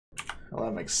Well,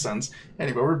 that makes sense.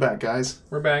 Anyway, we're back, guys.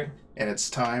 We're back. And it's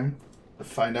time to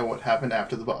find out what happened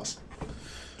after the boss.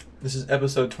 This is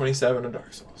episode 27 of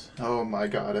Dark Souls. Oh my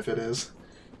god, if it is.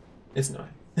 It's not.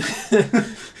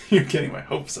 You're getting my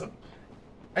hopes up.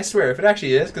 I swear, if it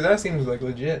actually is, because that seems like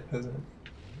legit, doesn't it?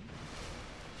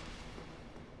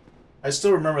 I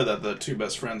still remember that the two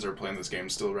best friends are playing this game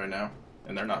still right now,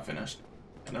 and they're not finished.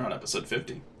 And they're on episode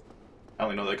 50. I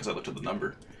only know that because I looked at the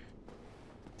number.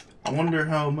 I wonder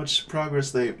how much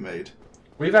progress they've made.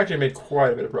 We've actually made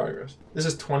quite a bit of progress. This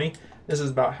is 20. This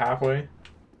is about halfway.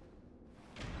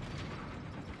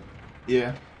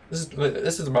 Yeah.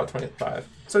 This is about 25.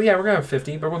 So yeah, we're gonna have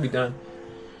 50, but we'll be done.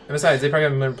 And besides, they probably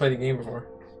haven't never played the game before.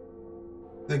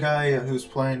 The guy who's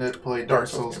playing it played Dark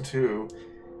Souls 2,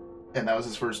 and that was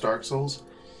his first Dark Souls.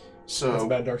 So that's a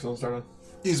bad Dark Souls start on.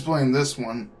 He's playing this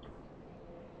one.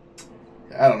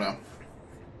 I don't know.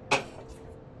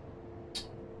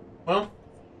 Well,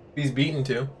 if he's beaten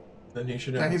 2, then he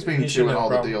should have. Yeah, he's beaten 2 in all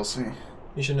the DLC.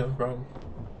 He shouldn't have a problem.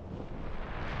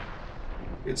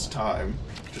 It's time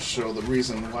to show the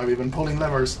reason why we've been pulling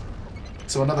levers.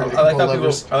 So another I like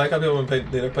how people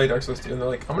when they play Dark Souls 2 and they're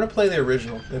like, I'm gonna play the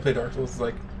original. They play Dark Souls. It's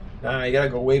like, nah, you gotta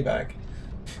go way back.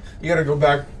 You gotta go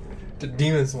back to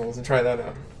Demon Souls and try that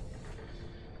out.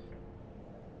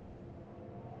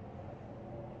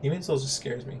 Demon Souls just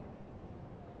scares me.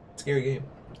 Scary game.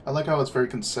 I like how it's very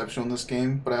conceptual in this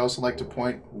game, but I also like to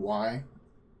point why.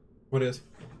 What is?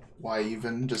 Why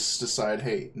even just decide,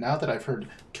 hey, now that I've heard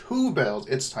 2 bells,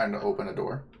 it's time to open a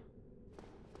door.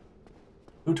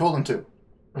 Who told him to?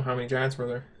 Oh, how many giants were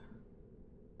there?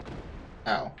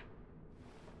 Ow.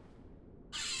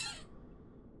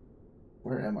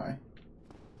 Where am I?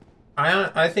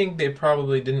 I think they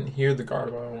probably didn't hear the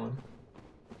gargoyle one.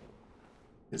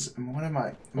 What am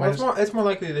I? Well, it's more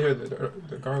likely to hear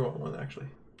the gargoyle one, actually.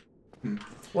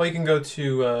 Well, you can go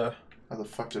to... how the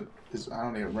fuck is... I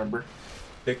don't even remember.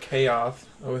 The Chaos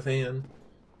Oathean.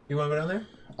 You want to go down there?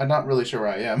 I'm not really sure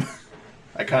where I am.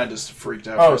 I kind of just freaked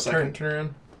out for a second. Turn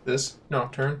around. This? No,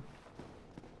 turn.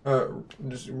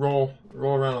 Just roll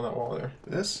around on that wall there.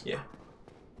 This? Yeah.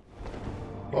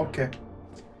 Okay.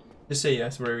 Just say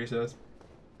yes, whatever he says.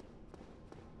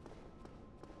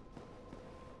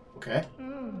 Okay.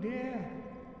 Oh dear.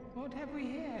 What have we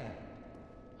here?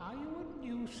 Are you a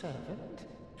new servant?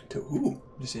 To who?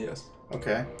 Just say yes.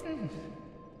 Okay.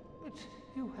 But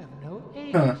you have no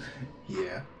age.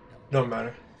 Yeah. Don't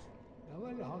matter. Go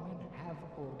along and have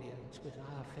audience with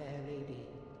our fair lady.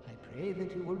 I pray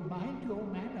that you will mind your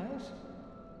manners.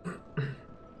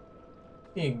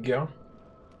 Here you go.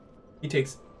 He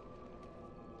takes...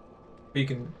 You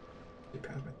can... Get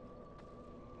past me.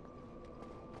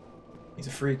 He's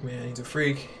a freak, man. He's a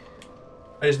freak.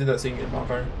 I just did that so you can get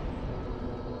bonfire.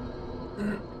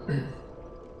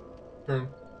 Turn.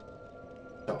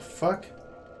 The fuck?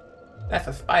 That's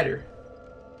a spider.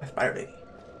 A spider lady.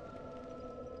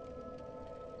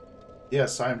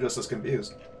 Yes, I am just as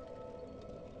confused.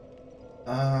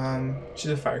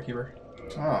 She's a firekeeper.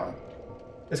 Oh.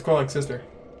 It's called like sister.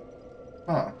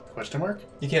 Huh. Question mark?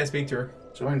 You can't speak to her.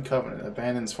 Join Covenant.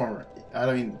 Abandons former...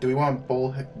 I mean, do we want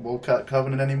Bull Cut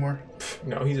Covenant anymore?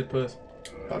 No, he's a puss.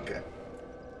 Okay.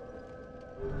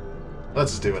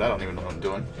 Let's do it. I don't even know what I'm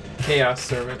doing. Chaos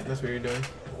Servant. That's what you're doing.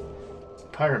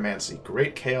 Pyromancy.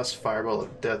 Great Chaos Fireball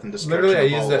of Death and Destruction. Literally, I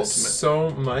of used all that ultimate. so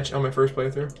much on my first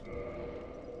playthrough.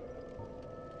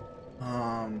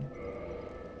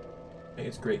 Hey,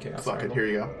 it's great Chaos Fuck Fireball. it. Here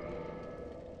you go.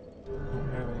 I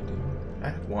don't have any, dude. I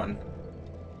have one.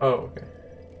 Oh, okay.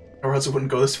 Or else it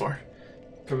wouldn't go this far.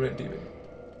 Covenant Demon.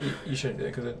 You shouldn't do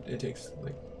it because it takes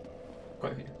like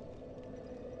quite a few.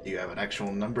 Do you have an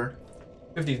actual number?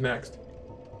 50's maxed.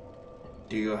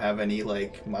 Do you have any,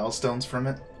 like, milestones from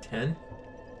it? 10?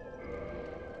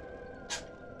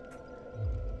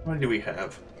 What do we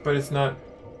have? But it's not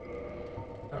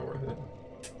worth it.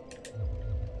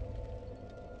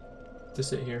 To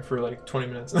sit here for like 20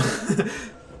 minutes.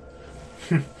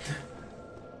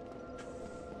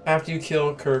 After you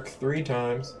kill Kirk 3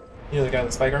 times, you know the guy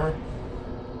with the spike armor?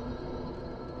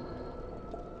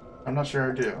 I'm not sure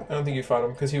I do. I don't think you fought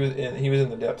him because he was in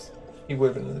the depths. He would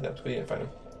have been in the depths, but you didn't fight him.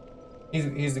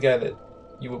 He's the guy that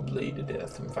you will bleed to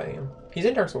death from fighting him. He's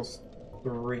in Dark Souls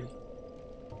 3. I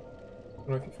don't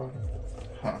know if you fought him.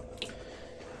 Huh.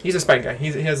 He's a spike guy.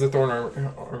 He has the thorn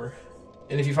armor.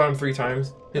 And if you fought him 3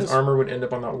 times, his armor would end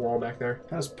up on that wall back there.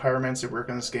 How does Pyromancy work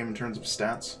in this game in terms of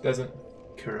stats? Doesn't.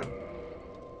 Kuro.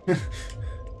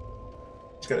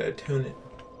 Just gotta attune it.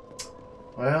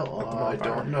 Well, I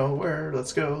don't know where.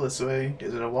 Let's go this way.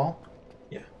 Is it a wall?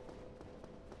 Yeah.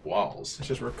 Walls. That's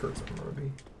just where Kirk's armor would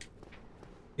be.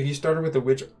 If you started with the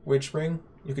witch ring,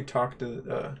 you could talk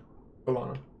to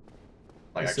Alana.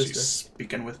 Like His actually sister.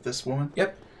 speaking with this woman.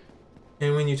 Yep.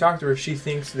 And when you talk to her, she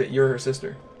thinks that you're her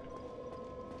sister.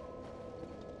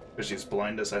 Because she's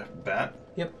blind as a bat.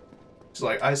 Yep. She's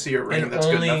like, I see your ring, that's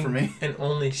good enough for me. And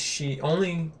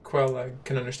only Quella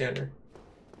can understand her.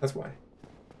 That's why.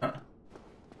 Huh.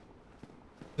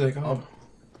 She's like, oh,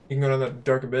 you can go down that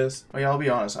dark abyss. Oh yeah, I'll be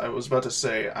honest. I was about to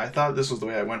say, I thought this was the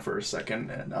way I went for a second,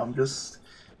 and I'm just...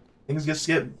 Things just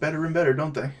get better and better,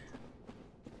 don't they?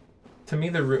 To me,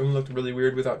 the room looked really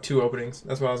weird without two openings.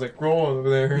 That's why I was like, roll over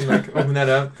there and like open that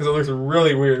up, because it looks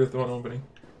really weird with one opening.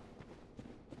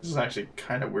 This is actually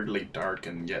kind of weirdly dark,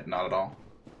 and yet not at all.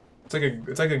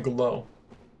 It's like a glow,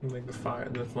 like the fire,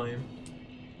 the flame.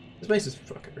 This place is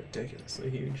fucking ridiculously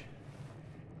huge.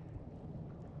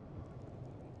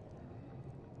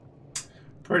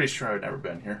 Pretty sure I've never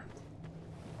been here.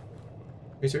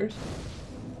 Are you serious?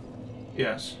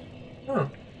 Yes. Oh,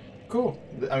 cool.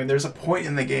 I mean, there's a point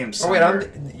in the game Oh somewhere...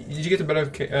 wait, did you get the bit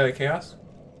of Chaos?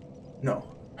 No.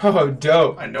 Oh,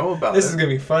 dope. I know about This it, is gonna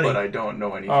be funny. but I don't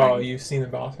know anything. Oh, you've seen the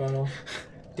boss battle?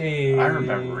 Dude. I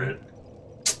remember it.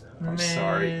 I'm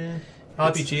sorry. I'll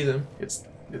help you cheese him. It's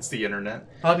the internet.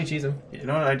 I'll help you cheese him. You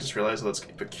know what I just realized that's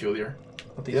peculiar?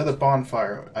 The other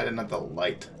bonfire, I didn't have the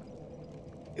light.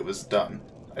 It was done.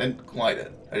 I didn't light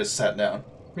it. I just sat down.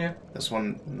 Yeah. This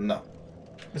one, no.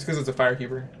 It's because it's a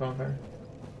firekeeper bonfire.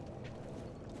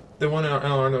 The one in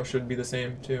Orlando should be the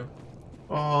same too.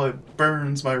 Oh, it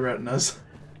burns my retinas.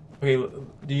 Okay,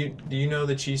 do you know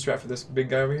the cheese strap for this big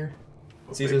guy over here?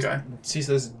 See Big this guy? see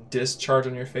this discharge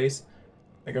on your face?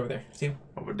 Like over there. See him?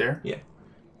 Over there? Yeah.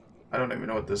 I don't even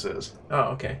know what this is. Oh,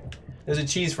 okay. There's a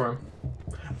cheese for him.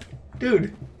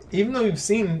 Dude, even though you've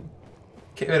seen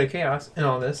Bit of Chaos and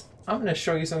all this, I'm gonna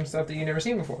show you some stuff that you've never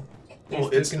seen before.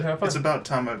 Well, You can have fun. it's about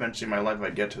time eventually in my life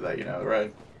I get to that, you know,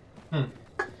 right?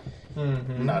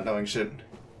 Mm-hmm. Not knowing shit.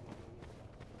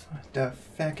 What the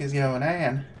fuck is going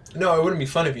on? No, it wouldn't be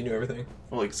fun if you knew everything.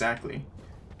 Well, exactly.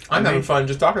 I'm I having may- fun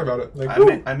just talking about it. Like,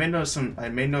 I may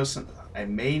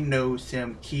know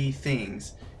some key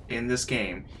things in this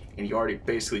game, and you already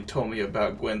basically told me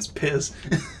about Gwen's piss.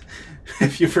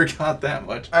 If you forgot that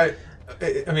much. I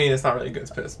mean, it's not really good.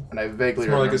 It's piss. And I vaguely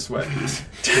It's more like remember. a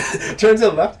sweat. Turn to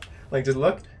the left. Like, just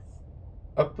look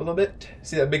up a little bit.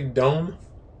 See that big dome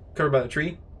covered by the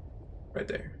tree? Right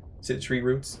there. See the tree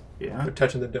roots? Yeah. They're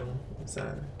touching the dome. It's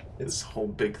This whole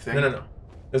big thing. no.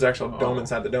 There's actual dome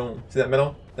inside the dome. See that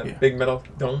metal? That Yeah. big metal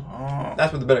dome? Oh.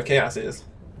 That's what the Bit of Chaos is.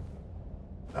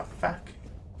 The fuck?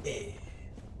 Yeah.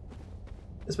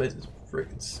 This place is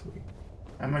freaking sweet.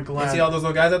 I'm a You glad. see all those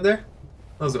little guys up there?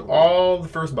 Those are all the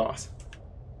first boss.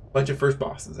 Bunch of first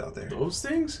bosses out there. Those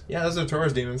things? Yeah, those are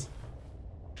Taurus demons.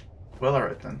 Well,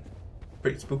 alright then.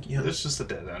 Pretty spooky, huh? It's just a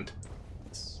dead end.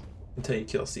 Until you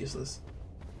kill Ceaseless.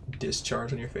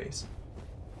 Discharge on your face.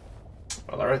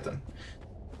 Well, alright then.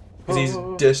 Because he's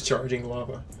discharging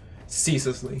lava.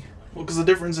 Ceaselessly. Well, because the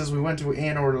difference is we went to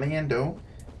Anne Orlando,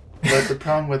 but the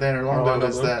problem with Anne Orlando Orlando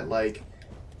is Bloom? that, like...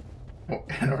 Oh,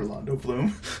 Anne Orlando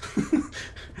Bloom.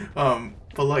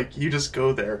 But, like, you just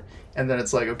go there, and then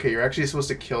it's like, okay, you're actually supposed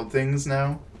to kill things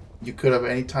now. You could have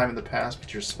any time in the past,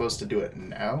 but you're supposed to do it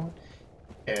now.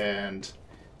 And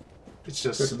it's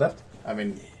Go to just... the left. I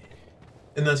mean,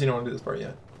 Unless you don't want to do this part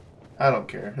yet. I don't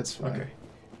care. It's fine. Okay.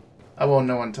 I won't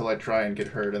know until I try and get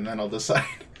hurt, and then I'll decide.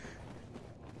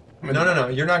 I mean, No.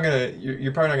 You're not gonna.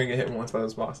 You're probably not gonna get hit once by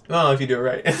this boss. Oh, if you do it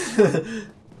right.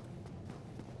 I'm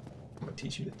gonna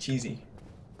teach you the cheesy.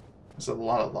 There's a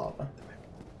lot of lava.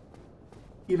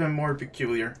 Even more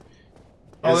peculiar.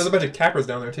 Oh, is- there's a bunch of cappers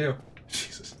down there too.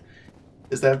 Jesus.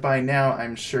 Is that by now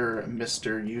I'm sure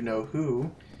Mr.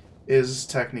 You-Know-Who is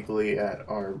technically at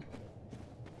our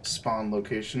spawn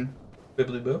location.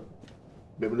 Bibbly boo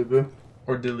Bibbly Boo.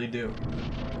 or diddly do.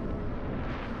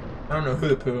 I don't know who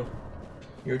the poo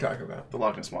you're talking about. The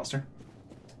Loch Ness Monster.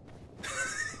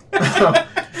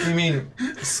 You mean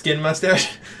skin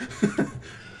mustache?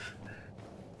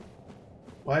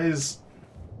 Why is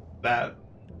that...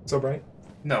 So bright.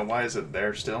 No, why is it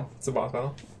there still? It's a boss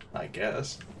battle. I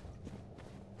guess.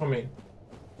 I mean,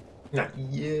 not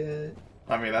yet.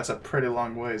 I mean, that's a pretty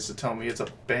long ways to tell me it's a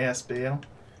bass bail.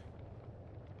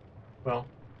 Well,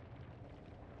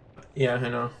 yeah, I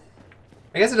know.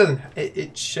 I guess it doesn't.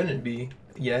 It shouldn't be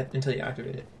yet until you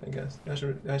activate it. I guess that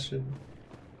should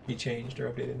be changed or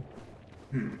updated.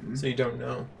 Hmm. So you don't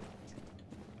know.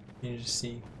 You just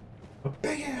see a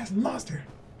big ass monster.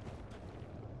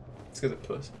 It's because of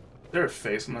puss. Is there a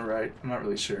face on the right? I'm not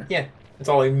really sure. Yeah, it's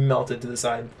all like melted to the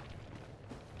side.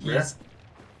 Yeah.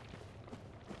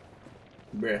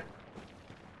 Bruh.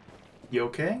 You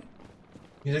okay?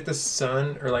 He's like the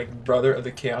son or like brother of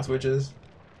the Chaos Witches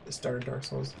that started Dark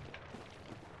Souls.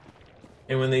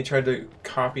 And when they tried to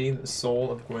copy the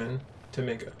soul of Gwyn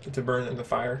to burn in the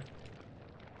fire,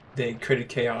 they created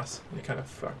chaos and it kind of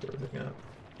fucked everything up.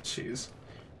 Jeez.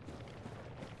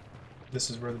 This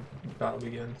is where the battle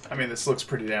begins. I mean, this looks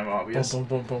pretty damn obvious. Boom,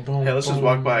 boom, boom, boom, boom, Hey, let's just boom.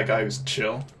 walk by a guy who's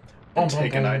chill and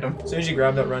take an item. As soon as you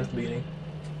grab that, run to the beginning.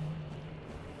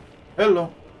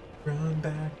 Hello. Run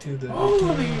back to the Holy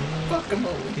beginning.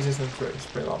 guacamole. He's just gonna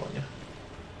spray lava on you.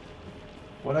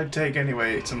 What'd I take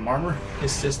anyway? Some armor?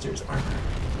 His sister's armor.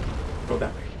 Go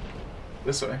that way.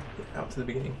 This way. Out to the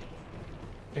beginning.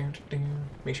 Ding, ding.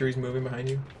 Make sure he's moving behind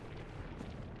you.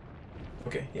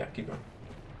 Okay, yeah, keep going.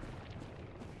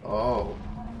 Oh.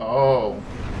 Oh.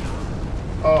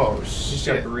 Oh, He's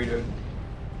got shit. burritoed.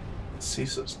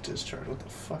 CISO's discharge. What the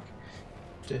fuck?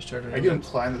 Discharge. Are you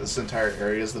implying that this entire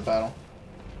area is the battle?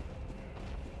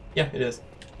 Yeah, it is.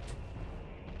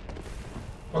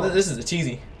 Well, this is the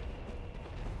cheesy.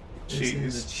 This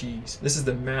is the cheese. This is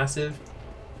the massive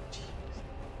cheese.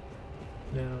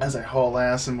 Now, As I haul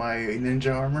ass in my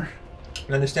ninja armor. and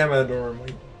then I stand by the door and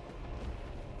wait.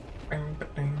 Bang,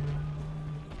 bang.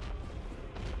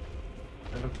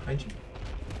 I look behind you.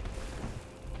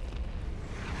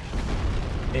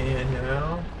 And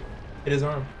now, hit his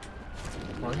arm.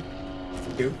 1,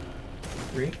 2,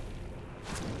 3.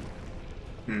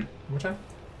 Hmm. One more time.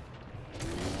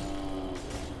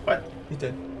 What? He's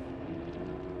dead.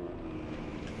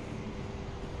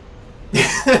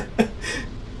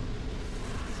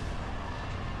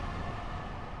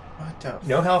 What the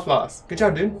No health loss. Good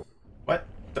job, dude. What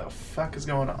the fuck is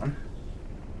going on?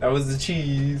 That was the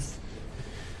cheese.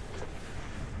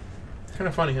 Kind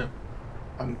of funny, huh?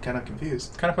 I'm kind of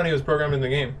confused. Kind of funny it was programmed in the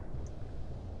game.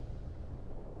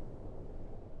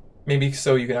 Maybe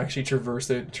so you can actually traverse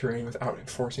the terrain without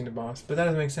forcing the boss. But that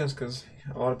doesn't make sense because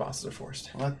a lot of bosses are forced.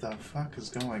 What the fuck is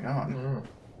going I on? don't know.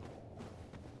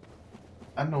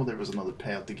 I know there was another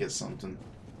path to get something.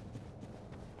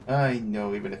 I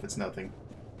know, even if it's nothing.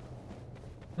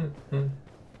 Mm-hmm.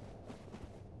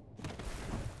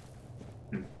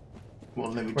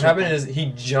 Well, let me What happened is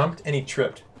he jumped and he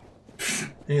tripped.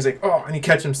 And he's like, oh, and he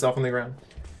catch himself on the ground.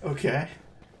 Okay.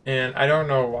 And I don't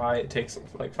know why it takes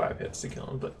like 5 hits to kill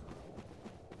him, but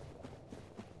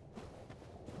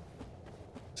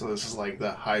So this is like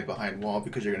the hide behind wall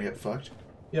because you're gonna get fucked?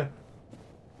 yeah.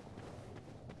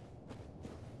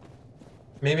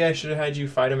 Maybe I should have had you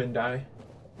fight him and die.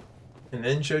 And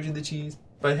then showed you the cheese.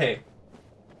 But hey,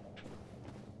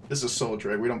 This is Soul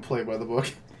Drag. We don't play by the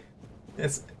book.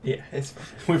 it's fine.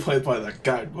 We play by the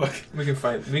guidebook. We can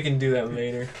fight. We can do that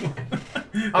later.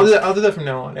 I'll do that from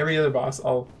now on. Every other boss,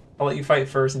 I'll let you fight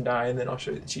first and die, and then I'll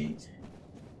show you the cheese.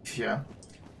 Yeah.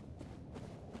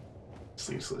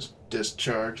 Sleeveless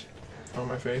discharge. On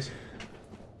my face.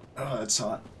 Oh, that's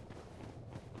hot.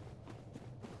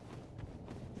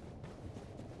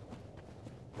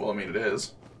 Well, I mean, it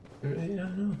is. Yeah, I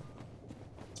know.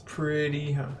 It's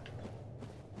pretty hot.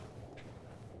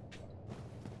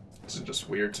 This is just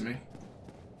weird to me.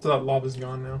 So that lava's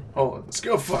gone now. Oh, let's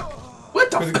go fuck. What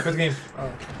the Quit fuck? the game. Oh,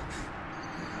 okay.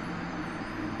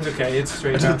 It's okay. It's I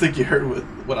straight didn't up. think you heard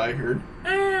what I heard.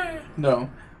 No.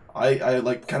 I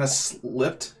like kind of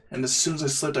slipped, and as soon as I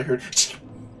slipped, I heard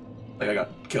like I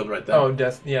got killed right there. Oh,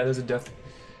 death. Yeah, there's a death.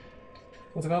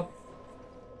 What's it called?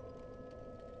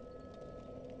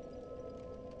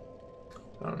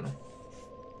 I don't know.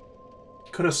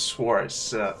 Could have swore I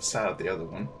sat at the other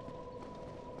one.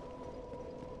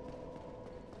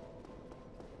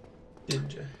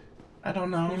 Did you? I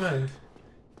don't You know. might have.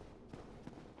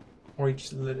 Or you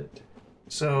just lit it.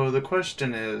 So the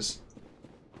question is,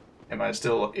 am I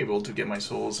still able to get my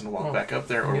souls and walk Oh, back up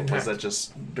there, you're or getting was that hacked.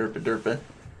 just derpa?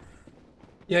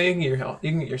 Yeah, you can get your health.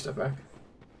 You can get your stuff back.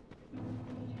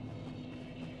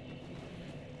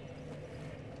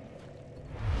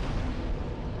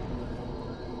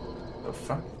 The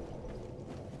fuck?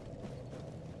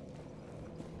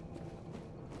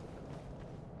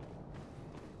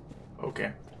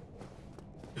 Okay.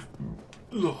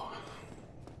 Ugh.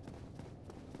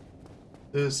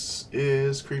 This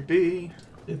is creepy.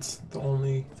 It's the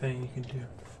only thing you can do.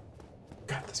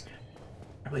 Got this, man.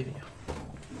 I believe in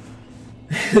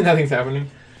you. Nothing's happening.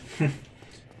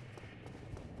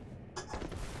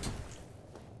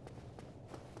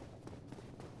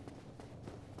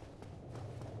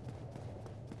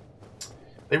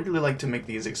 They really like to make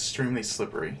these extremely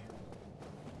slippery.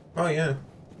 Oh, yeah.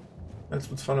 That's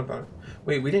what's fun about it.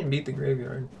 Wait, we didn't beat the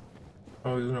graveyard.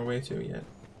 Oh, there's no way to yet.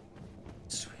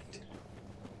 Sweet.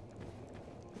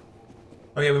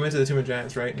 Oh yeah, we went to the Tomb of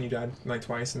Giants, right? And you died like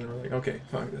twice, and we're like, okay,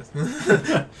 fuck this.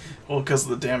 Well, because of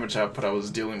the damage output I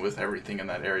was dealing with, everything in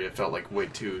that area felt like way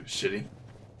too shitty.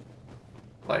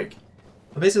 Like,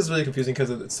 The base is really confusing because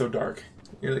it's so dark.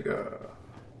 You're like, I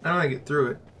don't want to get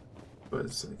through it, but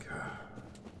it's like,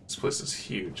 this place is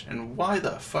huge. And why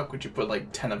the fuck would you put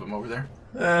like 10 of them over there?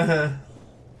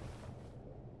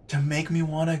 To make me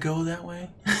want to go that way?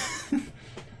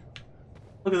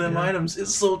 Look at them items.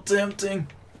 It's so tempting.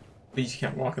 But you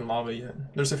can't walk in lava yet.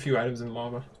 There's a few items in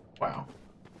lava. Wow.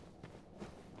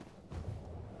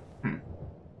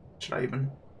 Should I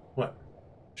even? What?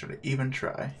 Should I even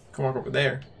try? You can walk over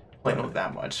there. I know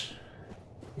that much.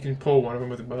 You can pull one of them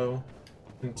with a bow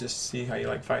and just see how you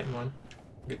like fighting one.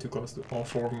 Get too close to all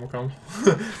 4 of them will come.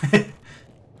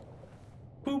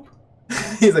 Boop.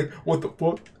 He's like, what the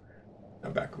fuck?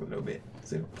 I'm back a little bit.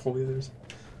 See, pull the others.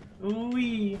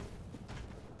 Ooh-wee.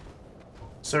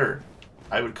 Sir,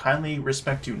 I would kindly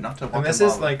respect you not to walk And this in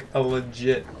is lava. like a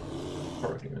legit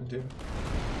horror human too.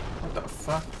 What the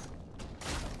fuck?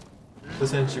 So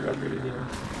since you're upgraded, you know.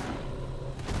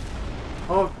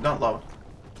 Oh, not lava.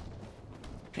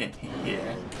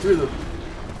 Yeah. Through the...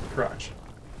 Crotch.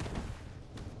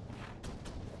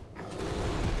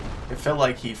 It felt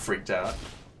like he freaked out.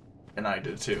 And I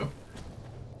did too.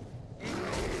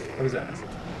 What was that?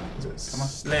 Was it Come on.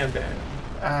 Slam bang.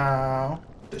 Ow.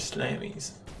 The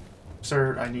slammies.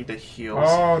 Sir, I need to heal.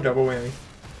 Oh, double whammy.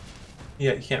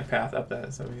 Yeah, you can't path up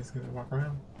that, so he's gonna walk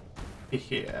around.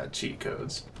 Yeah, cheat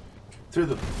codes. Through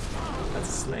the... That's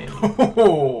a slam.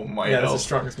 Oh, my Yeah, that's the health.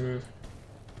 strongest move.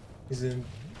 He's in.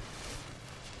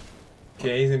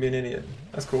 Okay, he's gonna be an idiot.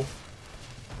 That's cool.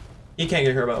 He can't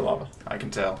get hurt by the lava. I can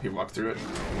tell. He walked through it.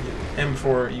 And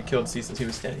before you killed Ceaseless, he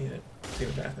was standing in it. He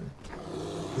was bathing.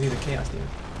 He's a chaos demon.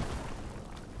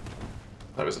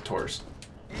 That was a Taurus.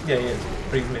 Yeah, he is.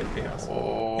 But he's made of chaos.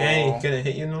 Oh. And he's gonna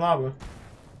hit you in the lava.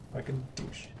 Like a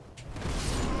douche.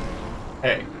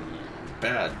 Hey.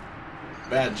 Bad.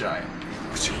 Bad giant.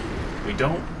 We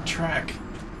don't track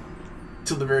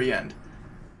till the very end.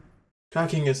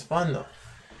 Tracking is fun though.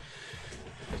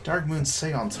 Dark Moon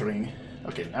Seance Ring.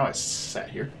 Okay, now I sat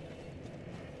here.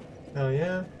 Oh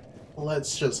yeah.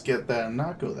 Let's just get that and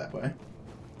not go that way.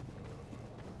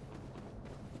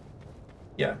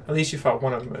 Yeah, at least you fought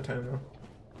one of them at a time though.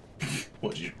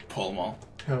 What, did you pull them all?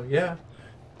 Hell yeah.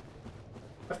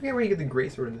 I forget where you get the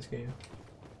great sword in this game.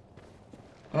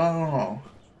 Oh.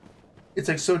 It's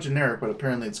like so generic, but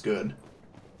apparently it's good.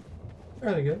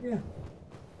 Really good, yeah.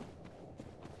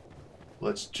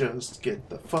 Let's just get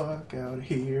the fuck out of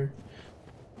here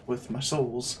with my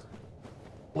souls.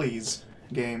 Please,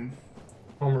 game.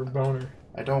 Homer Boner.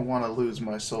 I don't want to lose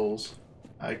my souls.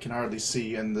 I can hardly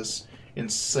see in this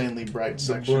insanely bright The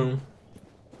section. bloom.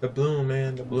 The bloom,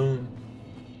 man, the bloom.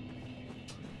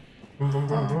 Boom, boom,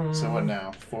 boom, boom. So what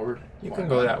now? Forward? You Why can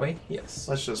go not? that way. Yes.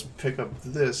 Let's just pick up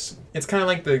this. It's kind of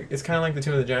like the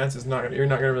Tomb of the Giants. It's not. You're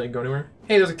not gonna really go anywhere.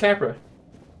 Hey, there's a Capra.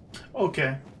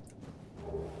 Okay.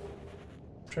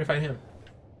 Try to fight him.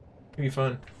 It'd be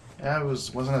fun. Yeah, I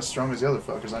wasn't as strong as the other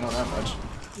fuckers. I know that much.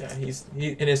 Yeah,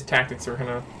 he and his tactics are kind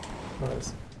of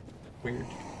weird.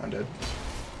 I'm dead.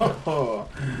 Oh,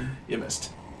 you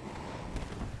missed.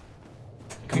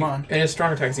 Come on. And his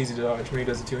strong attack's easy to dodge when he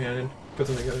does it two-handed. Puts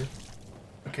them together.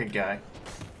 Okay, guy.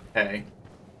 Hey.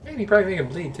 And he probably make him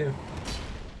bleed too.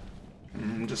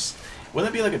 Just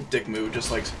wouldn't that be like a dick move?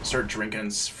 Just like start drinking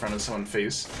in front of someone's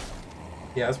face.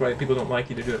 Yeah, that's why people don't like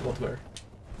you to do it multiplayer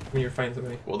when you're fighting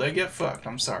somebody. Well, they get fucked.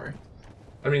 I'm sorry.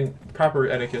 I mean, proper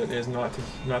etiquette is not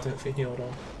to heal at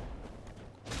all.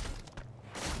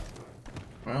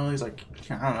 Well, he's like,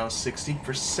 I don't know,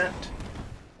 60%.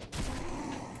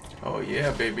 Oh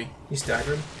yeah, baby. He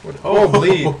staggered. What? Oh. Oh,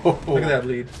 bleed! Look at that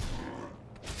bleed.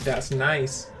 That's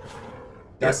nice.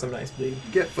 That's some nice bleed.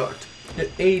 Get fucked.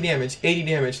 80 damage. 80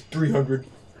 damage. 300.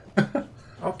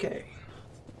 Okay.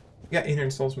 You got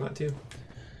 800 souls from that too.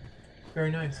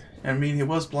 Very nice. I mean, he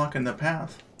was blocking the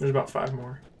path. There's about 5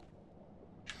 more.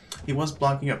 He was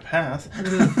blocking a path.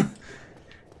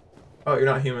 Oh, you're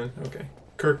not human. Okay.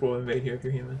 Kirk will invade here if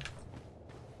you're human.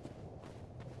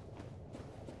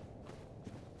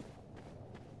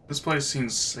 This place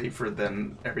seems safer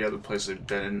than every other place I've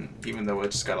been in, even though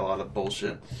it's got a lot of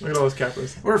bullshit. Look at all those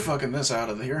Kappas. We're fucking this out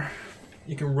of here.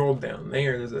 You can roll down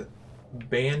there. There's a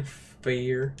band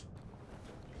fair,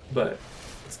 but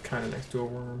it's kind of next to a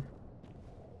worm.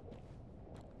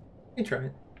 You can try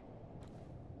it.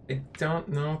 I don't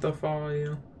know if they'll follow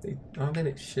you. I don't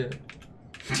think they should.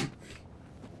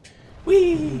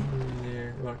 Whee!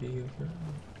 There, lucky you.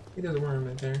 He does a worm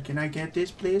right there. Can I get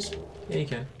this, please? Yeah, you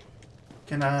can.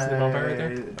 Can I? See the vampire right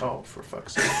there? Oh, for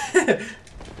fuck's sake.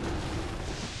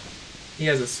 He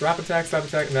has a slap attack, and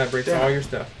that breaks Damn. all your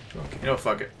stuff. Okay. You know,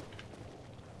 fuck it.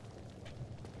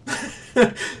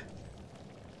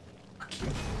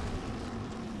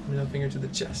 Middle finger to the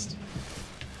chest.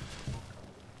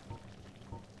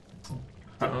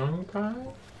 Tongue pie? I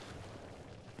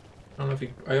don't know if he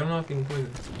can poison.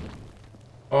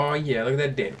 Oh yeah, look at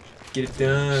that damage. Get it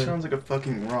done. Sounds like a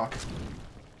fucking rock.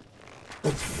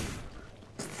 My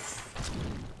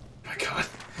god.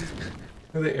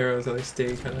 Look at the arrows, how they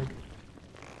stay kind of like...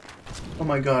 Oh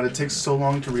my god, it takes so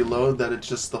long to reload that it's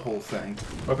just the whole thing.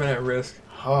 Weapon at risk.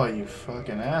 Oh, you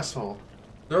fucking asshole.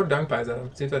 Throw dung pies at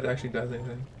him. See if that actually does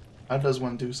anything. How does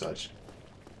one do such?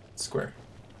 Square.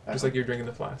 Just like you're drinking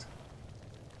the flask.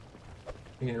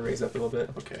 You need to raise up a little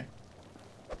bit. Okay.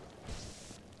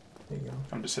 There you go.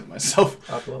 I'm just hitting myself.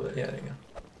 Up a little bit. Yeah, there you go.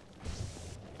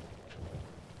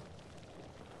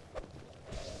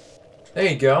 There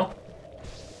you go.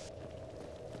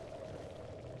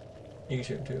 You can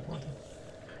shoot him too if you want to.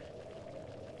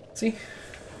 See?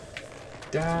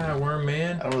 Die, worm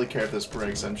man. I don't really care if this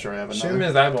breaks. I'm sure I have another. Shoot him in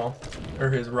his eyeball. Or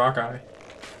his rock eye.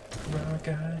 Rock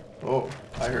eye. Oh,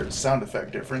 I heard a sound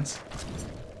effect difference.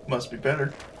 Must be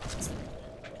better.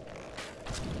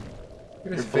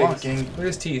 Look at his You're face. blocking Look at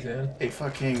his teeth, man. a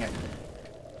fucking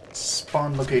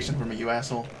spawn location for me, you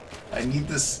asshole. I need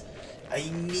this. I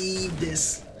need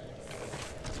this.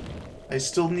 I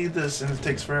still need this, and it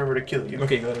takes forever to kill you.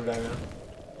 Okay, let him die now.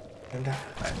 Let him die.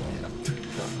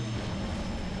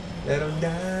 Let him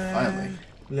die. Finally.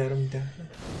 Let him die.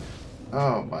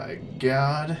 Oh my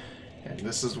god. And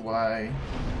this is why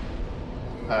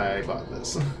I bought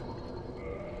this.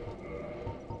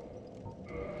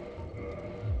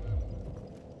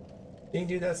 Dang,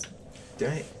 dude, that's...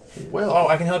 Dang. Well, Oh,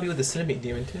 I can help you with the Cinnamon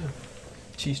Demon, too.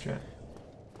 Cheese strap.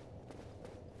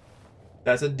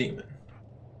 That's a demon.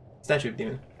 Statue of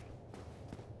demon.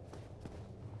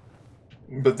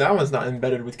 But that one's not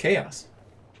embedded with chaos.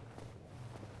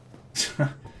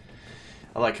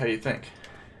 I like how you think.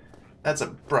 That's a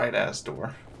bright ass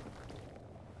door.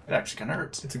 It actually kind of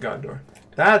hurts. It's a god door.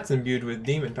 That's imbued with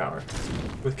demon power.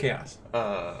 With chaos.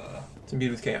 It's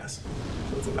imbued with chaos.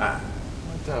 So it's alive.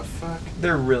 What the fuck?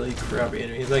 They're really crappy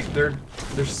enemies. Like, they're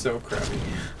so crappy.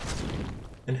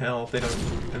 In hell, they don't...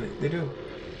 I mean, they do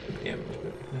damage,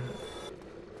 but...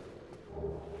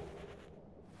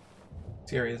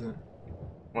 Scary, isn't it?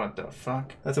 What the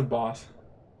fuck? That's a boss.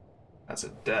 That's a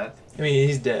death. I mean,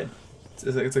 he's dead.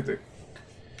 It's like the...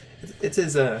 It's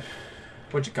his,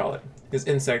 what'd you call it? His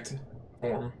insect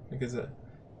form. Like his,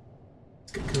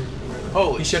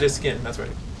 Holy he shed his skin, that's right.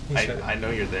 He shed it. I know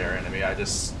you're there, enemy. I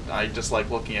just like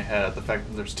looking ahead at the fact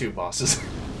that there's two bosses.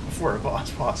 Before a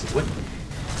boss, possibly.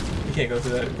 You can't go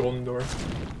through that golden door.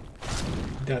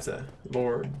 That's a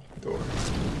lord door.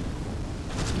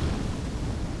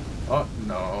 Oh,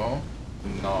 no.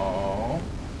 No.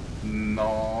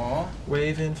 No.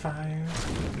 Waving fire.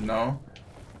 No.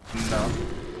 No.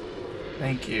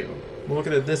 Thank you. Well,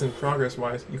 looking at this in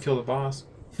progress-wise, you killed a boss.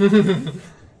 Yeah.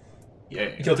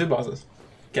 You killed two bosses.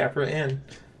 Capra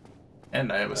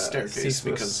And I have a staircase Ceaseless.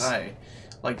 because I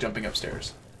like jumping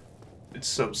upstairs. It's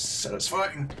so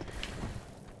satisfying.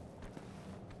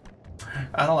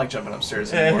 I don't like jumping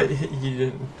upstairs anymore. You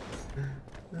didn't.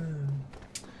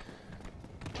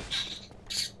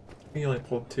 You only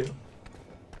pulled two.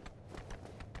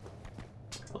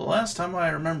 The last time I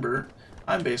remember,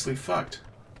 I'm basically fucked.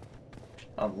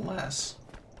 Unless...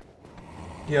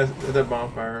 Yeah, that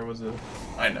bonfire was a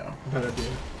I know. bad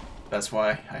idea. That's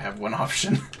why I have one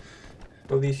option.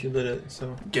 But at least you lit it,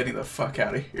 so... Getting the fuck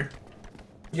out of here.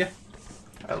 Yeah.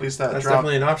 At least that That's dropped.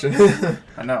 definitely an option.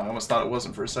 I know, I almost thought it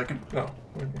wasn't for a second. Oh,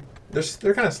 okay.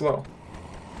 They're kind of slow.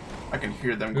 I can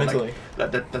hear them going Mentally.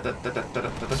 like...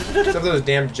 Except those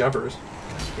damn jumpers.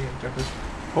 Damn jumpers.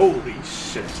 Holy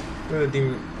shit. Look at the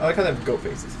demon. I like how they have goat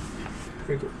faces.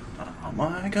 Pretty cool. Oh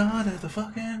my god, the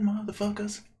fucking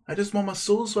motherfuckers. I just want my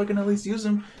soul so I can at least use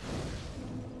them.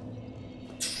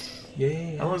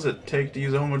 Yeah. How long does it take to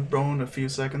use a homeward bone? A few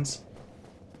seconds?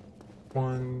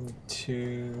 1,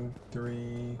 2,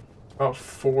 3... About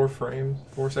 4 frames.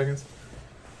 4 seconds?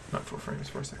 Not 4 frames,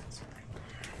 4 seconds.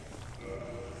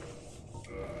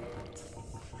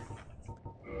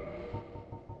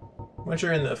 Once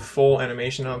you're in the full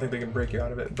animation, I don't think they can break you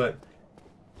out of it, but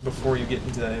before you get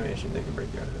into that animation, they can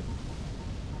break you out of it.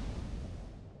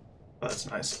 Oh, that's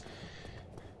nice.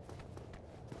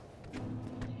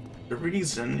 The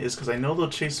reason is because I know they'll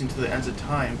chase me to the ends of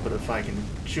time, but if I can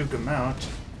juke them out,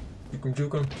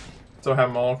 Juke 'em. So have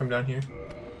them all come down here.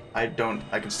 I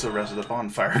can still rest at the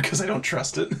bonfire because I don't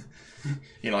trust it.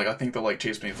 You know, like I think they'll like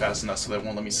chase me fast enough so they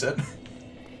won't let me sit.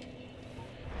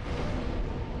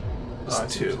 I Just see what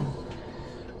two.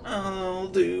 I'll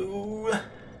do.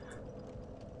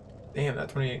 Damn, that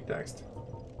 28 text.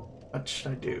 What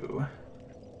should I do?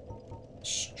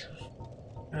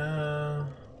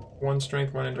 1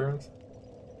 strength, 1 endurance.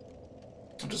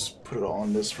 I'll just put it all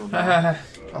on this for now.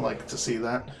 I like to see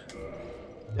that.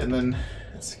 And then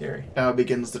That's scary. now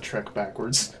begins the trek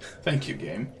backwards. Thank you,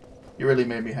 game. You really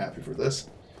made me happy for this.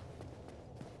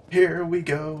 Here we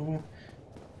go.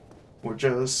 We're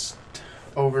just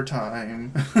over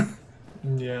time.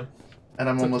 Yeah. And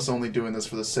I'm almost only doing this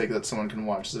for the sake that someone can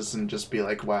watch this and just be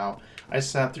like, wow, I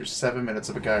sat through 7 minutes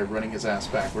of a guy running his ass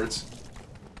backwards.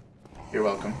 You're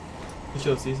welcome. You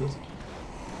killed Caesar's.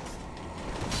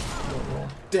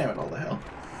 Damn it, all the hell.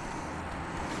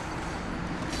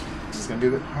 This is gonna be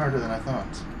a bit harder than I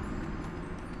thought.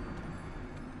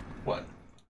 What?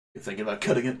 You thinking about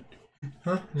cutting it?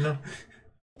 Huh? No.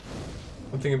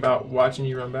 I'm thinking about watching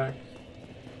you run back.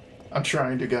 I'm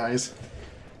trying to, guys.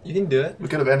 You can do it. We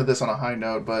could have ended this on a high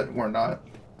note, but we're not.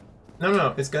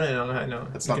 No, it's gonna end on a high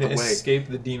note. That's You not can the way. escape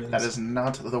the demons. That is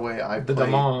not the way I The play.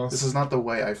 demons. This is not the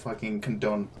way I fucking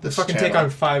condone this fucking channel. take on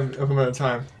 5 of them at a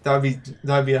time. That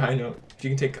would be a high note. If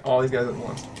you can take all these guys at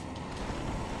once.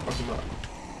 Fuck them up.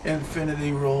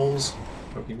 Infinity rolls.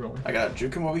 Hope you rolling. I gotta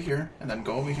juke him over here, and then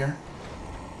go over here.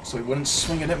 So he wouldn't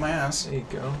swing it at my ass. There you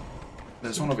go.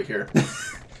 There's one over here.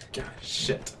 God,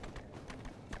 shit.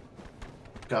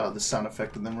 God, the sound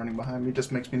effect of them running behind me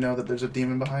just makes me know that there's a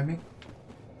demon behind me.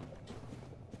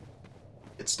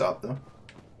 It stopped, though.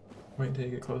 Wait until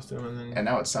you get close to him and then... And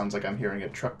now it sounds like I'm hearing a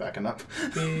truck backing up.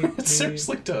 Beep, It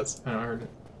seriously does. I heard it.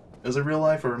 Is it real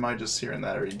life, or am I just hearing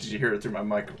that, or did you hear it through my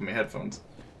mic with my headphones?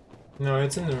 No,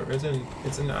 it's in the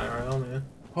IRL, man.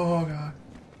 Oh, God.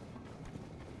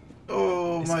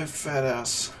 Oh, my fat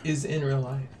ass. Is in real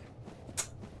life.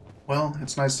 Well,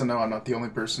 it's nice to know I'm not the only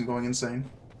person going insane.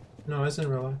 No, it's in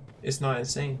real life. It's not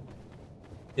insane.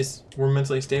 We're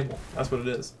mentally stable. That's what it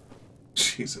is.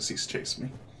 Jesus, he's chased me.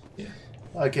 Yeah.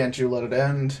 Why can't you let it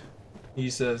end? He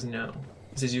says no.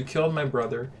 He says, you killed my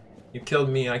brother. You killed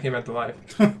me and I came back to life.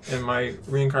 And my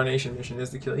reincarnation mission is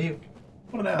to kill you.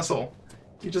 What an asshole.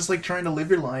 You're just like trying to live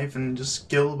your life and just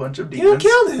kill a bunch of You demons.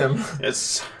 killed him!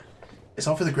 It's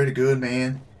all for the greater good,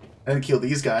 man. And kill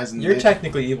these guys and You're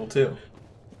technically evil too.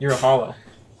 You're a hollow.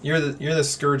 You're the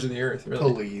scourge of the earth,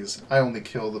 really. Please. I only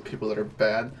kill the people that are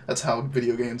bad. That's how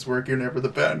video games work. You're never the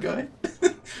bad guy.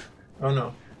 Oh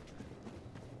no.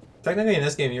 Technically in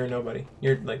this game you're nobody.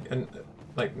 You're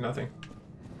like nothing.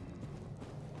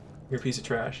 You're a piece of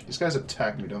trash. These guys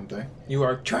attack me, don't they? You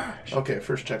are trash. Okay,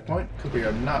 first checkpoint, because we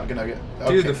are not gonna get...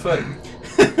 Dude, Okay. the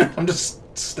foot. I'm just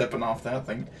stepping off that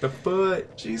thing. The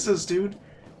foot. Jesus, dude.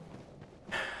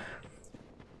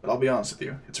 But I'll be honest with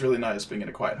you, it's really nice being in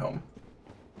a quiet home.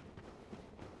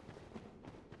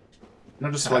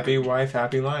 Not just Happy like... wife,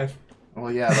 happy life.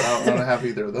 Well, yeah, but I don't have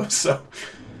either of those, so...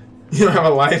 You don't have a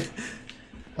life?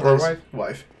 Or a wife?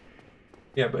 Wife.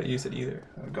 Yeah, but you said either.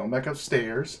 Going back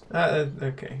upstairs.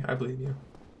 Okay, I believe you.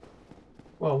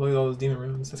 Well, look at all those demon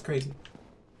ruins. That's crazy.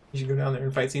 You should go down there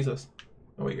and fight Caesar's.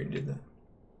 Oh wait, you already did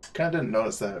that. Kinda didn't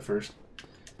notice that at first.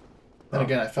 Then Oh.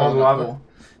 again, I All fell the in a lava? hole.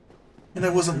 And I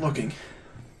wasn't looking.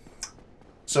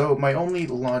 So, my only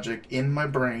logic in my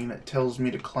brain tells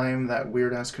me to climb that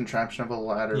weird-ass contraption of a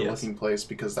ladder-looking place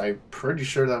because I'm pretty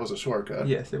sure that was a shortcut.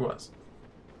 Yes, it was.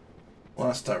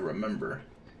 Last I remember.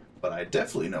 But I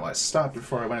definitely know I stopped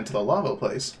before I went into the lava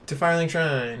place. To Firelink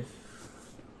Shrine.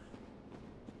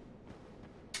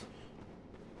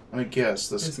 Let me guess,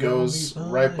 this It's gonna goes be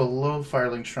fun. right below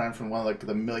Firelink Shrine from one of like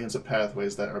the millions of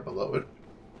pathways that are below it.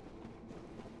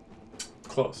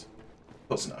 Close.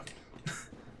 Close enough.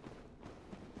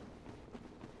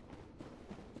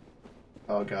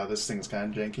 Oh god, this thing is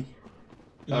kind of janky.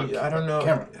 Yeah, Okay, I don't know.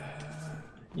 camera.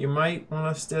 You might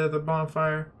want to stay at the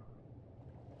bonfire.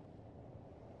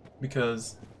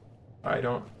 Because I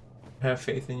don't have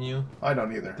faith in you I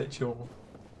don't either. that you'll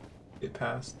get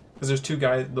past. Because there's 2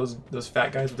 guys, those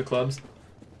fat guys with the clubs.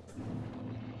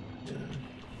 Yeah.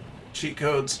 Cheat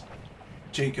codes.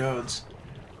 Cheat codes.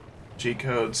 Cheat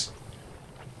codes.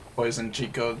 Poison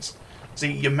cheat codes.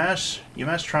 See, you mash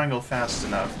triangle fast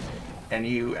enough, and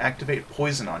you activate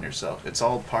poison on yourself. It's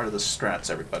all part of the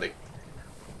strats, everybody.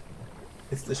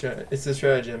 It's the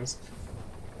stratagems.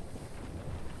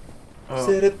 Oh,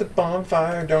 Sit at the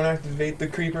bonfire, don't activate the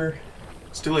creeper.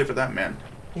 it's too late for that, man.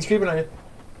 He's creeping on you.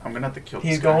 I'm gonna have to kill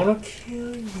He's this guy. gonna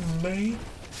kill you, mate.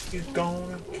 He's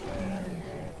gonna kill you.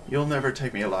 You'll never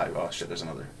take me alive. Oh shit, there's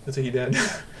another. I'll take you dead.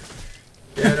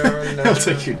 Dead or not. I'll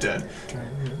take you dead.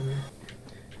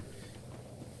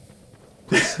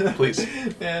 Please.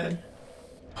 Man,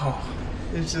 Oh,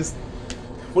 it's just...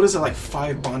 What is it, like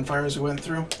 5 bonfires we went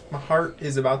through? My heart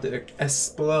is about to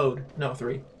explode. No,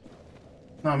 3.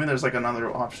 No, I mean there's like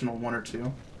another optional 1 or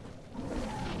 2.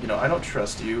 You know, I don't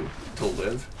trust you to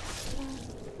live.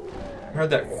 I heard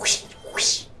that. Whoosh,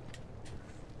 whoosh.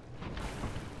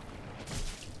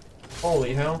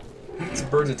 Holy hell. This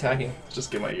bird's attacking.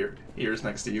 Just get my ears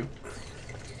next to you.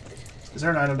 Is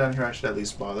there an item down here I should at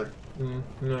least bother?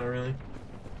 Not really.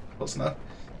 Close enough.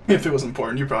 If it was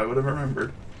important, you probably would have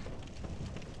remembered.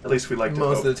 At least we liked it.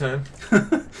 Most of the time.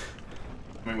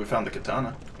 I mean, we found the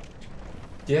katana.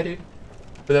 Yeah, dude.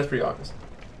 But that's pretty obvious.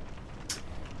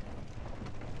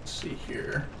 Let's see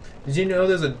here. Did you know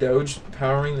there's a Doge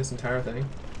powering this entire thing?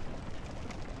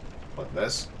 What,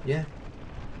 this? Yeah.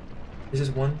 There's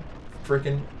just one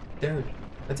freaking Doge.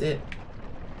 That's it.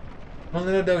 One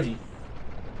little Doji.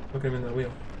 Look at him in the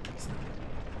wheel.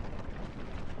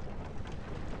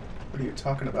 What are you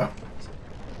talking about?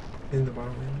 In the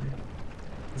bottom right.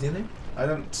 Is he in there? I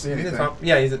don't see He's in anything. the top.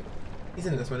 Yeah, he's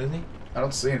in this one, isn't he? I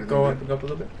don't see anything. Go dude. up a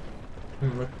little bit.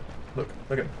 Look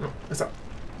at him. No, that's up.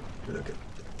 Look at.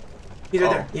 He's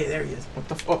right there. Yeah, there he is. What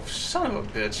the oh, son of a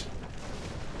bitch.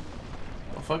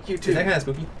 Well, fuck you too. Is that kind of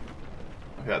spooky?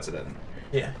 Okay, that's it.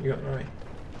 Yeah, you're going the right way.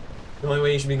 The only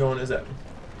way you should be going is that.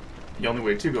 The only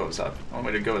way to go is up. The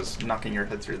only way to go is knocking your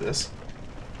head through this.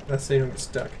 That's so you don't get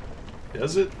stuck.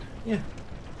 Does it? Yeah.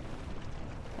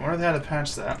 I wonder if they had to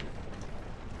patch that.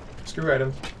 Screw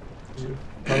items. You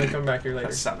probably come back here later.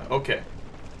 That sounded okay.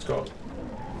 Let's go.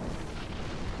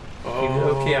 Oh. Even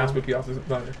though chaos would be off the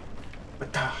ladder.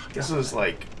 This is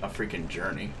like a freaking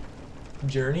journey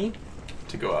Journey?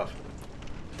 to go up.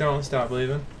 Don't stop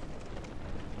believing.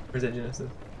 Or is that Genesis?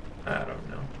 I don't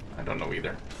know. I don't know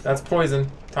either. That's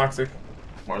poison. Toxic.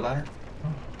 More ladder?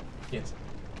 Yes.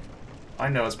 I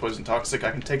know it's poison toxic. I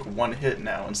can take 1 hit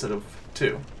now instead of 2. I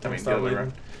Don't mean, the stop other way believing.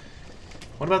 around.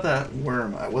 What about that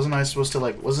worm? Wasn't I supposed to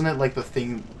like? Wasn't it like the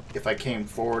thing? If I came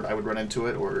forward, I would run into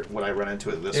it, or would I run into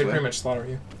it this It would way? pretty much slaughter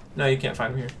you. No, you can't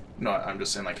find him here. No, I'm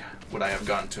just saying like, would I have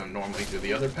gone to him normally through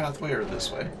the other pathway or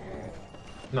this way?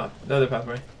 Not the other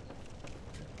pathway.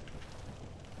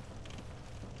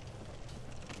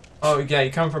 Oh, yeah, you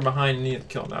come from behind and you need to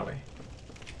kill him that way.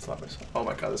 It's a lot better. Oh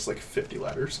my god, there's like 50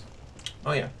 ladders.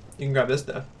 Oh, yeah. You can grab this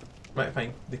stuff. Might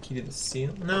find the key to the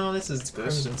seal. No, this is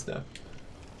Crimson stuff.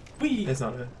 Whee! It's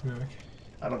not a mimic.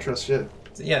 I don't trust shit.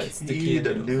 Yeah, it's the key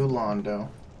to to New Londo.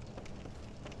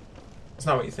 It's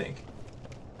not what you think.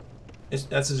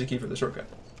 That's just a key for the shortcut.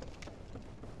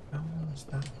 Oh,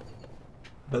 stop.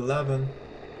 Beloved.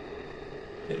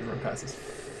 Yeah, just run past this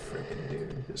freaking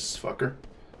dude. This fucker.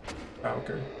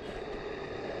 Bowker.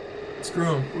 Screw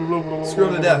him. Screw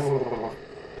him to death.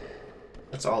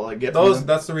 That's all I get. From them.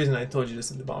 That's the reason I told you to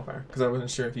set the bonfire, because I wasn't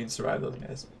sure if you'd survive those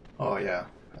guys. Oh yeah,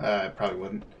 I probably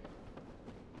wouldn't.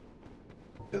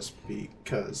 Just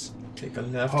because. Take a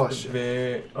left. Oh, to the shit.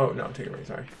 very. Oh no, take it right.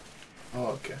 Sorry. Oh,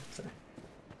 okay. Sorry.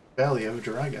 Belly of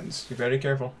dragons. Be very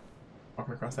careful.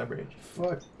 Walking across that bridge.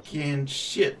 Fucking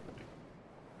shit.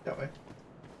 That way.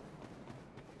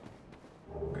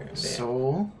 Okay, there.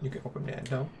 So, You can open that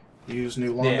door. use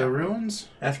New Londo Yeah. ruins?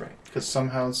 That's right. Because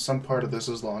somehow, some part of this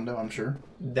is Londo, I'm sure.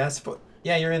 That's what.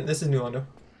 Yeah, you're in. This is New Londo.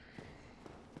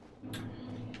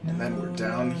 And then we're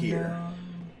down here.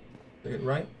 Take it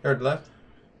right or left.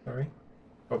 Sorry.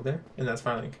 Over there, and that's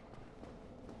Firelink.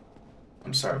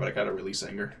 I'm sorry, but I gotta release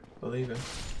anger. Believe it.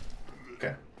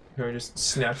 Okay. Can we just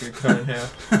snap your cut in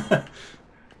half?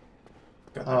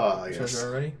 Got Oh, that yes. treasure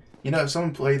already? You know, if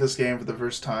someone played this game for the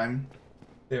first time,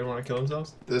 They would want to kill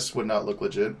themselves? this would not look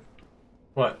legit.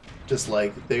 What? Just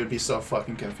like, they would be so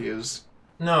fucking confused.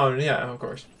 No, yeah, of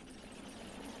course.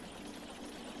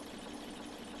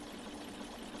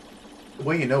 The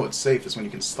way you know it's safe is when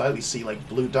you can slightly see like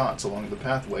blue dots along the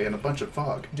pathway and a bunch of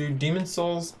fog. Dude, Demon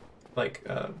Souls, like,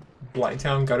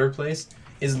 Blighttown gutter place,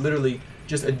 is literally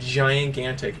just a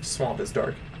gigantic swamp that's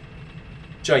dark.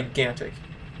 Gigantic.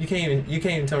 You can't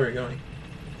even tell where you're going.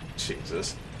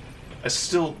 Jesus.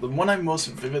 The one I most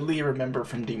vividly remember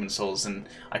from Demon Souls, and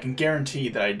I can guarantee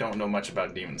that I don't know much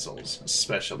about Demon Souls,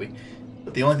 especially.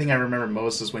 But the only thing I remember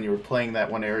most is when you were playing that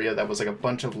one area that was like a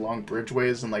bunch of long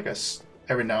bridgeways, and like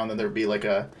every now and then there'd be like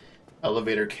a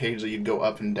elevator cage that you'd go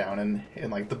up and down,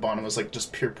 and like the bottom was like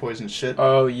just pure poison shit.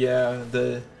 Oh, yeah,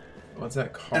 what's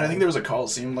that called? And I think there was a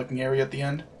Coliseum looking area at the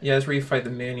end. Yeah, that's where you fight the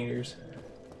man-eaters.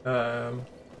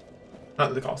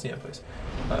 Not the Coliseum place.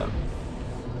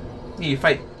 You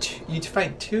fight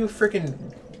two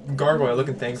freaking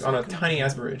gargoyle-looking things on a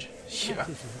tiny-ass bridge. Yeah. That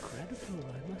is incredible,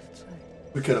 I must say.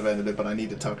 We could have ended it, but I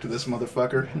need to talk to this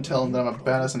motherfucker and tell him that I'm a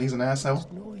badass and he's an asshole.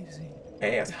 Noisy.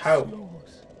 Asshole.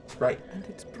 Floors. right. And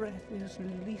its breath is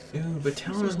lethal. Dude, but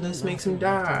talentless makes him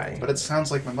die. But it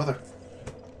sounds like my mother.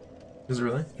 Is it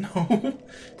really? No.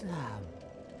 Damn.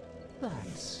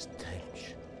 That's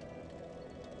stench.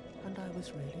 And I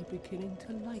was really beginning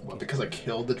to like What, it. because I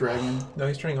killed the dragon? No,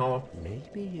 he's turning hollow.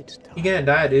 Maybe it's time. You're gonna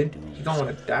die, dude. to do You're gonna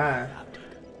something die. about it.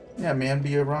 Yeah, man,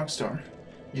 be a rock star.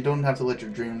 You don't have to let your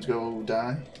dreams go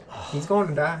die. He's going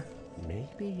to die.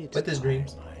 Maybe it's With his time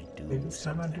dreams. I do Maybe it's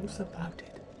time I do something. about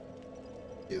it.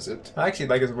 Is it? I actually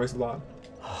like his voice a lot.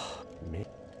 May-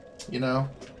 You know,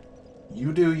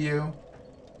 you do you,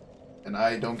 and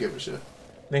I don't give a shit.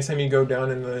 Next time you go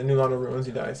down in the New Lana ruins,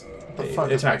 he dies. The It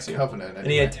fuck is my attacks you. covenant And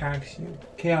he anyway? attacks you.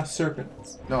 Chaos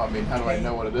serpents. No, I mean, how do I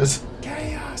know what it is?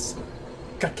 Chaos.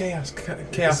 Got chaos.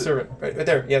 Chaos Is it- serpent. Right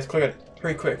there. Yes, click it.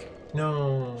 Hurry quick.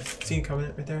 No. See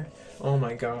covenant right there? Oh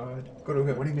my god. Go to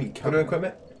equipment. What do you mean, Go to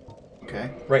equipment. Okay.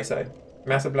 Right side.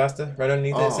 Massive blaster. Right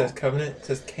underneath it, Oh. it says covenant. It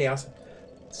says chaos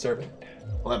serpent.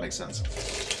 Well, that makes sense.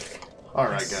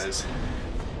 Alright, guys.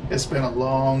 It's been a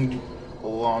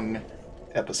long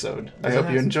episode. I Yes, it hope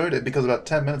you has. enjoyed it because about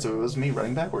 10 minutes of it was me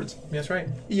running backwards. That's right.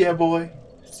 Yeah, boy.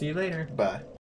 See you later. Bye.